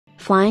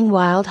Flying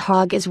Wild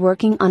Hog is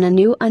working on a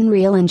new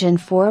Unreal Engine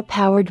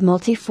 4-powered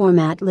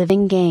multi-format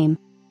living game.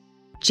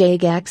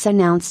 Jagex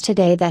announced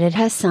today that it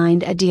has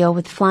signed a deal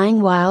with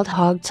Flying Wild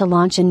Hog to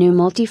launch a new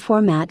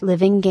multi-format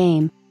living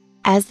game.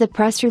 As the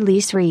press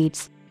release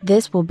reads,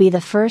 this will be the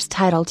first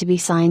title to be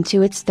signed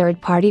to its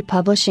third-party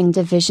publishing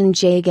division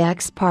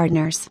Jagex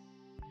Partners.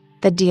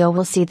 The deal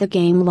will see the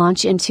game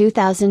launch in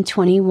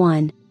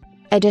 2021.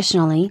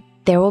 Additionally,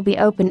 there will be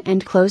open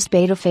and closed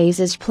beta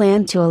phases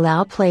planned to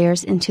allow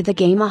players into the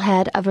game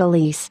ahead of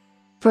release.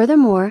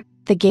 Furthermore,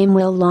 the game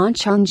will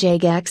launch on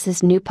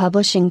Jagex's new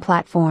publishing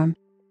platform.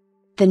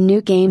 The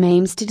new game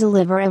aims to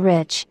deliver a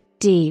rich,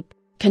 deep,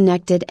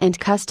 connected and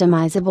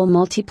customizable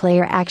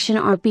multiplayer action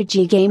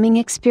RPG gaming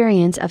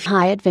experience of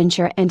high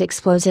adventure and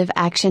explosive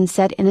action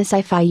set in a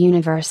sci-fi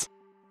universe.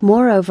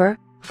 Moreover,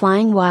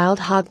 Flying Wild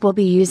Hog will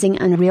be using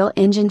Unreal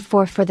Engine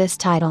 4 for this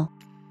title.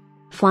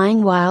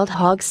 Flying Wild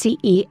Hog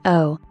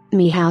CEO,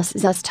 Mihaus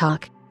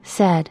Zustok,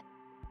 said,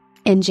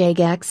 "In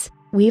Jagex,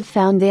 we've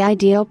found the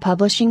ideal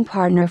publishing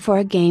partner for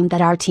a game that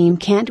our team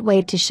can't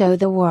wait to show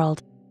the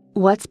world.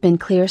 What's been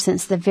clear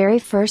since the very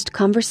first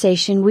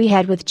conversation we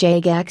had with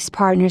Jagex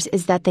partners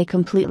is that they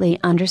completely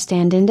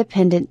understand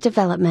independent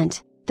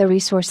development, the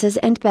resources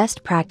and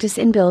best practice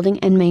in building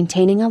and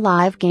maintaining a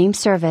live game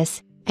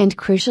service, and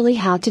crucially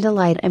how to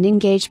delight and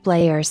engage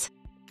players."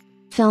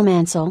 Phil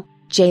Mansell,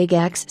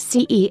 Jagex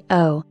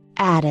CEO,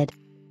 added,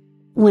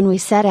 "When we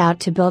set out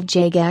to build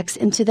Jagex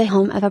into the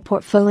home of a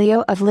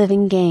portfolio of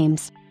living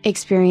games,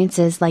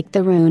 experiences like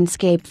the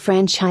RuneScape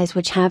franchise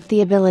which have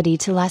the ability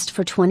to last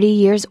for 20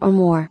 years or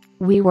more,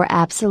 we were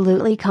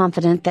absolutely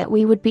confident that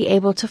we would be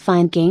able to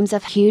find games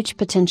of huge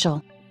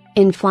potential.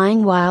 In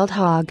Flying Wild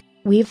Hog,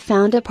 we've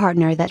found a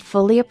partner that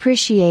fully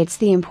appreciates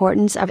the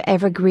importance of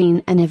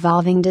evergreen and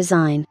evolving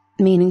design,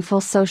 meaningful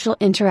social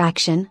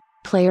interaction,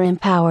 player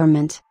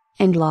empowerment,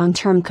 and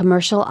long-term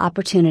commercial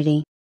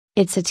opportunity.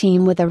 It's a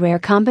team with a rare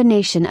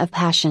combination of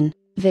passion,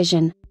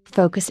 vision,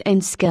 focus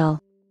and skill.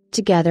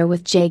 Together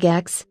with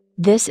Jagex,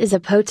 this is a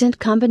potent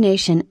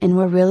combination and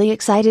we're really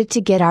excited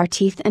to get our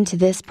teeth into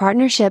this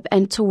partnership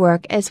and to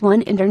work as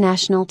one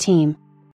international team."